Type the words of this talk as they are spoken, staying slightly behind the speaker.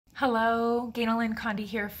Hello, GANEL-LYN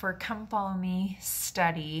here for Come Follow Me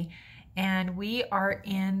study, and we are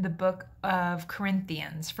in the book of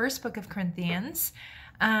Corinthians, first book of Corinthians.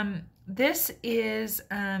 This is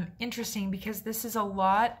interesting because this is a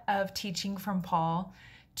lot of teaching from Paul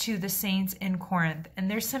to the saints in Corinth, and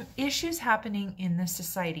there's some issues happening in the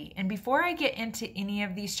society. And before I get into any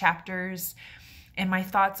of these chapters and my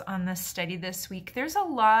thoughts on this study this week, there's a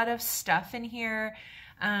lot of stuff in here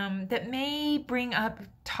that may bring up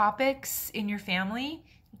topics in your family,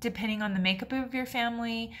 depending on the makeup of your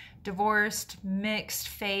family, divorced, mixed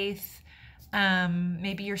faith,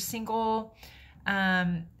 maybe you're single.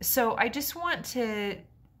 So I just want to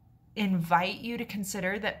invite you to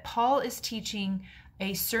consider that Paul is teaching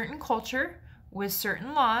a certain culture with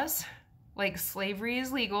certain laws, like slavery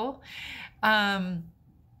is legal, at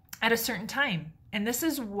a certain time. And this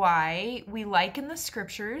is why we liken the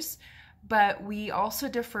scriptures, but we also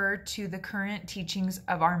defer to the current teachings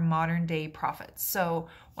of our modern day prophets. So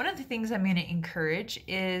one of the things I'm going to encourage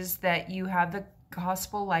is that you have the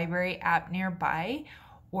Gospel Library app nearby,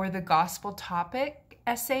 or the Gospel Topic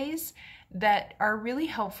essays that are really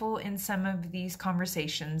helpful in some of these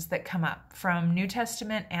conversations that come up from New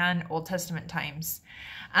Testament and Old Testament times.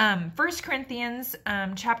 1 Corinthians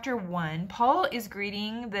chapter 1, Paul is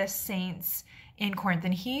greeting the saints in Corinth,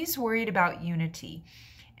 and he's worried about unity.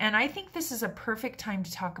 And I think this is a perfect time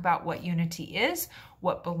to talk about what unity is,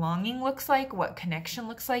 what belonging looks like, what connection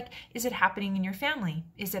looks like. Is it happening in your family?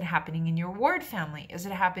 Is it happening in your ward family? Is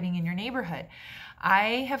it happening in your neighborhood?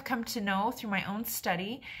 I have come to know through my own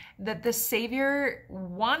study that the Savior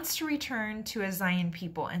wants to return to a Zion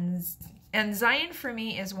people. And Zion for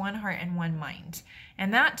me is one heart and one mind.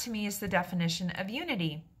 And that to me is the definition of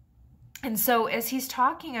unity. And so as he's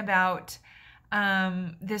talking about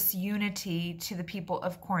this unity to the people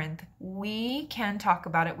of Corinth, we can talk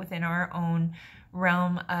about it within our own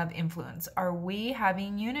realm of influence. Are we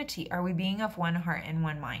having unity? Are we being of one heart and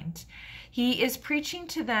one mind? He is preaching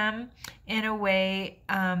to them in a way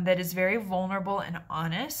that is very vulnerable and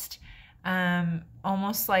honest,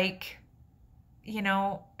 almost like, you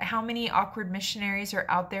know, how many awkward missionaries are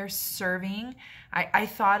out there serving? I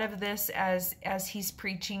thought of this as he's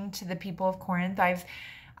preaching to the people of Corinth.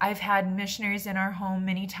 I've had missionaries in our home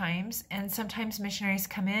many times, and sometimes missionaries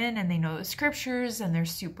come in and they know the scriptures and they're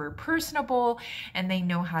super personable and they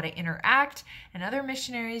know how to interact. And other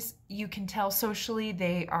missionaries, you can tell socially,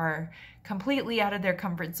 they are completely out of their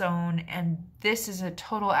comfort zone. And this is a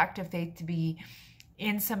total act of faith to be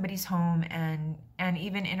in somebody's home and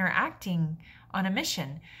even interacting on a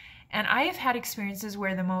mission. And I have had experiences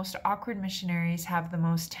where the most awkward missionaries have the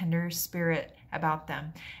most tender spirit about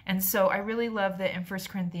them. And so I really love that in 1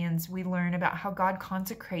 Corinthians we learn about how God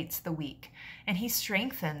consecrates the weak and he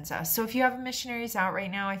strengthens us. So if you have missionaries out right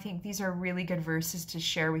now, I think these are really good verses to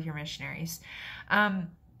share with your missionaries.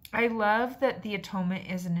 I love that the atonement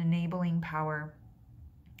is an enabling power.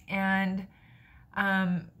 And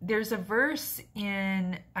there's a verse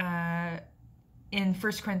in 1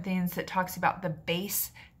 Corinthians that talks about the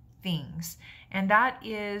base things, and that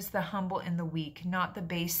is the humble and the weak, not the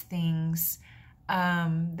base things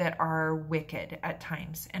that are wicked at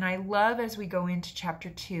times. And I love as we go into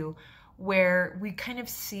chapter 2 where we kind of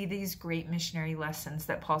see these great missionary lessons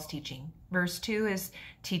that Paul's teaching. Verse 2 is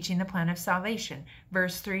teaching the plan of salvation.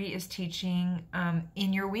 Verse 3 is teaching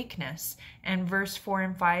in your weakness. And verse 4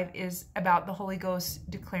 and 5 is about the Holy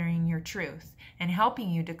Ghost declaring your truth and helping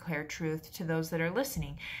you declare truth to those that are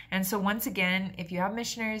listening. And so once again, if you have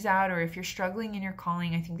missionaries out or if you're struggling in your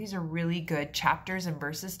calling, I think these are really good chapters and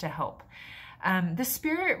verses to help. The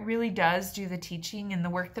Spirit really does do the teaching, and the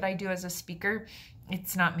work that I do as a speaker,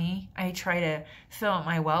 it's not me. I try to fill up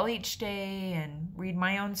my well each day and read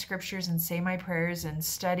my own scriptures and say my prayers and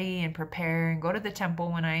study and prepare and go to the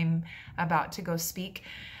temple when I'm about to go speak.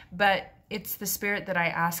 But it's the Spirit that I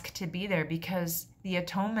ask to be there, because the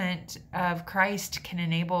atonement of Christ can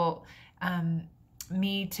enable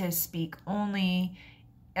me to speak only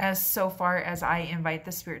as so far as I invite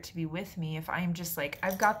the Spirit to be with me. If I'm just like,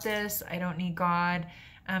 I've got this, I don't need God,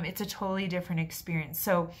 it's a totally different experience.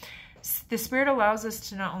 So the Spirit allows us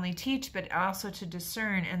to not only teach, but also to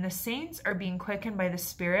discern. And the saints are being quickened by the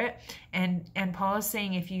Spirit. And Paul is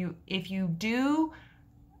saying, if you do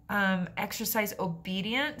exercise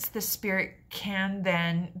obedience, the Spirit can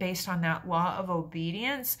then, based on that law of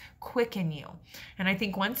obedience, quicken you. And I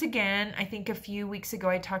think once again, I think a few weeks ago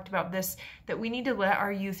I talked about this, that we need to let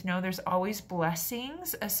our youth know there's always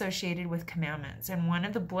blessings associated with commandments. And one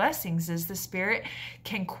of the blessings is the Spirit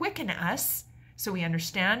can quicken us so we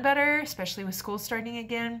understand better, especially with school starting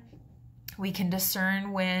again. We can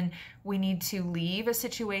discern when we need to leave a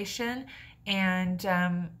situation and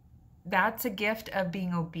that's a gift of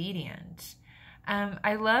being obedient.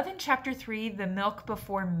 I love in chapter 3 the milk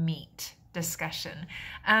before meat discussion.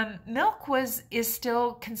 Milk is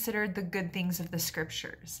still considered the good things of the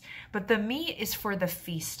scriptures, but the meat is for the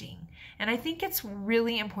feasting. And I think it's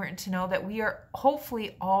really important to know that we are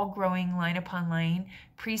hopefully all growing line upon line,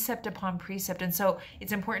 precept upon precept. And so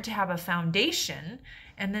it's important to have a foundation,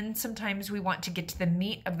 and then sometimes we want to get to the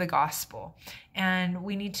meat of the gospel. And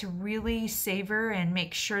we need to really savor and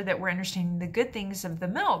make sure that we're understanding the good things of the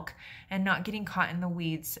milk and not getting caught in the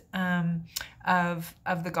weeds of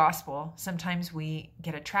the gospel. Sometimes we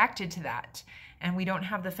get attracted to that and we don't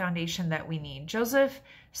have the foundation that we need. Joseph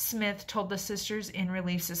Smith told the sisters in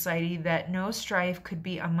Relief Society that no strife could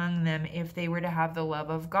be among them if they were to have the love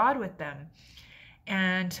of God with them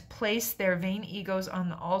and place their vain egos on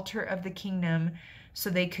the altar of the kingdom so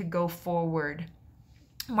they could go forward.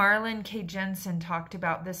 Marlon K. Jensen talked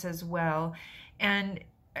about this as well. And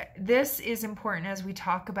this is important as we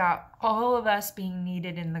talk about all of us being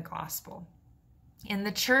needed in the gospel. In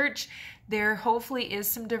the church, there hopefully is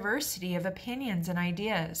some diversity of opinions and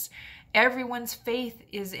ideas. Everyone's faith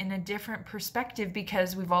is in a different perspective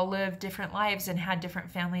because we've all lived different lives and had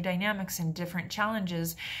different family dynamics and different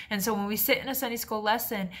challenges. And so when we sit in a Sunday school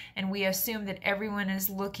lesson and we assume that everyone is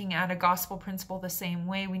looking at a gospel principle the same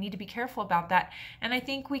way, we need to be careful about that. And I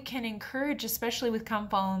think we can encourage, especially with Come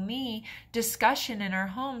Follow Me, discussion in our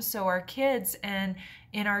homes so our kids and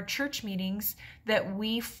in our church meetings that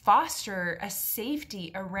we foster a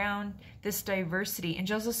safety around this diversity. And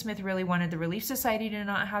Joseph Smith really wanted the Relief Society to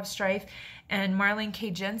not have strife. And Marlene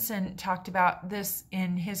K. Jensen talked about this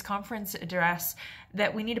in his conference address,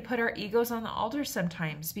 that we need to put our egos on the altar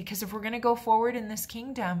sometimes, because if we're going to go forward in this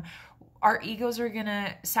kingdom, our egos are going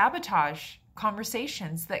to sabotage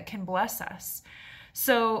conversations that can bless us.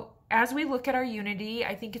 So as we look at our unity,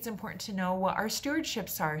 I think it's important to know what our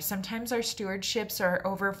stewardships are. Sometimes our stewardships are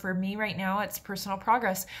over. For me right now, it's personal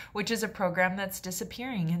progress, which is a program that's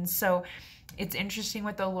disappearing. And so it's interesting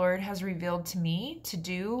what the Lord has revealed to me to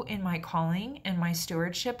do in my calling and my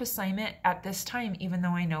stewardship assignment at this time, even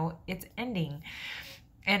though I know it's ending.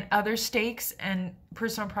 And other stakes and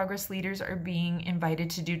personal progress leaders are being invited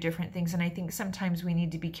to do different things. And I think sometimes we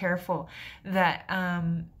need to be careful that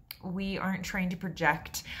we aren't trying to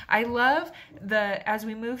project. I love as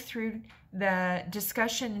we move through the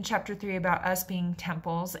discussion in chapter 3 about us being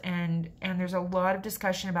temples, and there's a lot of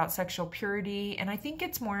discussion about sexual purity. And I think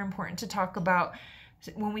it's more important to talk about,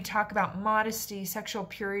 when we talk about modesty, sexual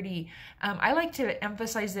purity, I like to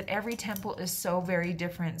emphasize that every temple is so very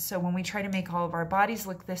different. So when we try to make all of our bodies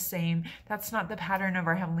look the same, that's not the pattern of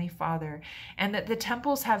our Heavenly Father. And that the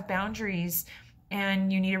temples have boundaries,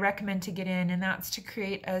 and you need to recommend to get in, and that's to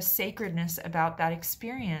create a sacredness about that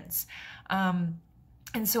experience.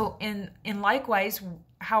 And so in likewise,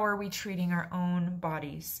 how are we treating our own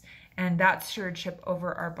bodies? And that stewardship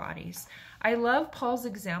over our bodies. I love Paul's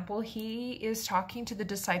example. He is talking to the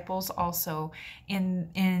disciples also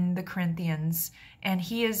in the Corinthians, and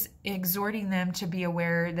he is exhorting them to be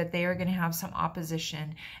aware that they are going to have some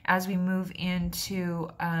opposition. As we move into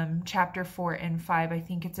chapter 4 and 5, I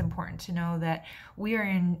think it's important to know that we are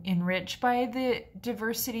enriched by the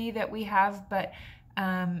diversity that we have, but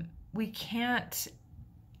we can't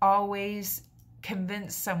always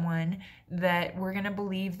convince someone that we're going to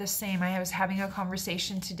believe the same. I was having a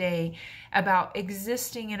conversation today about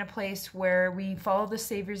existing in a place where we follow the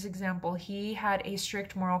Savior's example. He had a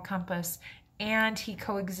strict moral compass, and he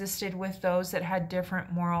coexisted with those that had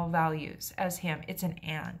different moral values as him. It's an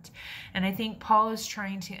and I think Paul is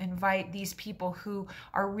trying to invite these people who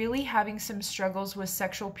are really having some struggles with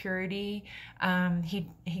sexual purity.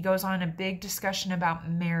 He goes on a big discussion about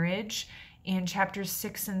marriage in chapters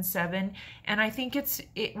 6 and 7. And I think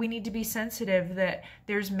we need to be sensitive that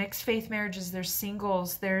there's mixed faith marriages, there's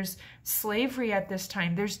singles, there's slavery at this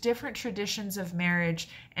time, there's different traditions of marriage,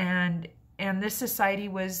 and this society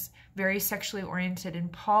was very sexually oriented,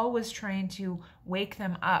 and Paul was trying to wake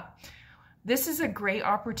them up. This is a great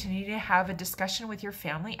opportunity to have a discussion with your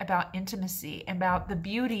family about intimacy, about the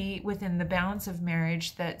beauty within the balance of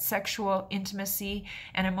marriage that sexual intimacy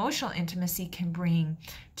and emotional intimacy can bring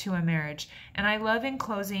to a marriage. And I love, in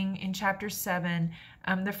closing, in chapter 7,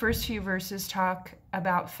 the first few verses talk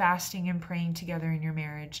about fasting and praying together in your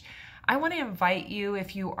marriage. I want to invite you,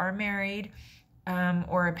 if you are married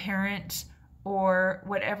or a parent or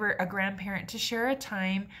whatever, a grandparent, to share a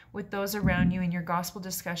time with those around you in your gospel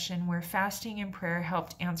discussion where fasting and prayer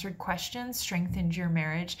helped answer questions, strengthened your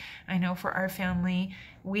marriage. I know for our family,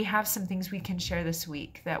 we have some things we can share this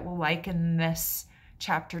week that will liken this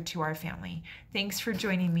chapter to our family. Thanks for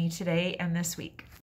joining me today and this week.